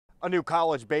A new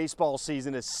college baseball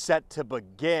season is set to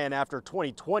begin after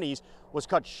 2020's was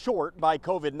cut short by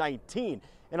COVID-19.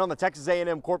 And on the Texas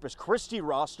A&M Corpus Christi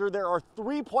roster, there are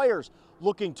 3 players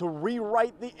looking to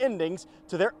rewrite the endings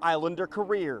to their Islander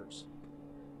careers.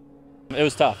 It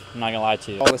was tough, I'm not gonna lie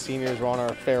to you. All the seniors were on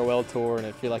our farewell tour, and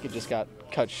I feel like it just got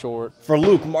cut short. For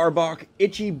Luke Marbach,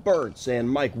 Itchy Burtz, and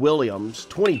Mike Williams,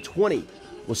 2020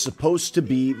 was supposed to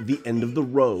be the end of the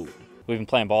road. We've been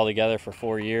playing ball together for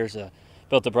 4 years,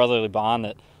 built a brotherly bond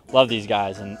that love these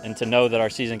guys, and to know that our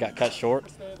season got cut short,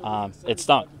 it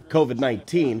stunk.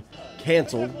 COVID-19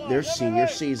 canceled their senior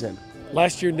season.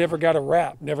 Last year never got a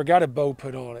wrap, never got a bow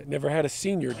put on it, never had a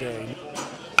senior day.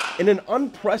 In an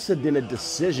unprecedented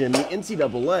decision, the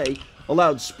NCAA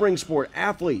allowed spring sport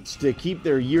athletes to keep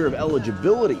their year of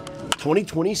eligibility.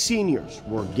 2020 seniors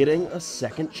were getting a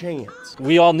second chance.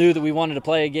 We all knew that we wanted to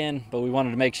play again, but we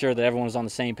wanted to make sure that everyone was on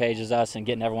the same page as us and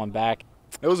getting everyone back.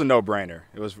 It was a no-brainer.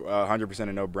 It was 100%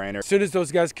 a no-brainer. As soon as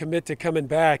those guys commit to coming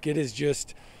back, it is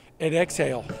just an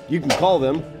exhale. You can call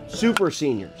them super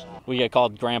seniors. We get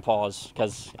called grandpas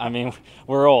because, I mean,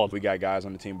 we're old. We got guys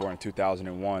on the team born in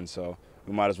 2001, so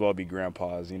we might as well be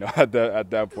grandpas, you know, at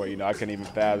that point. You know, I couldn't even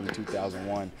fathom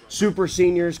 2001. Super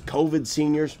seniors, COVID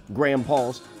seniors,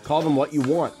 grandpas, call them what you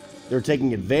want. They're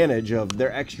taking advantage of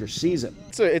their extra season.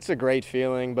 It's a great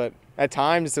feeling, but at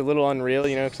times it's a little unreal,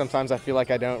 you know. Sometimes I feel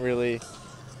like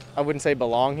I wouldn't say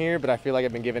belong here, but I feel like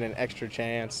I've been given an extra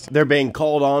chance. They're being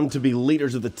called on to be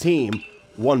leaders of the team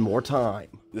one more time.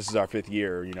 This is our 5th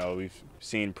year, you know, we've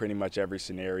seen pretty much every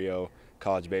scenario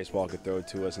college baseball could throw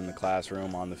to us in the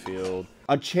classroom, on the field.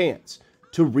 A chance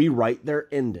to rewrite their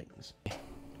endings.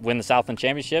 Win the Southland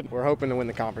Championship. We're hoping to win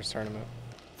the conference tournament.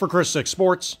 For Chris 6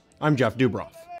 Sports, I'm Jeff Dubroff.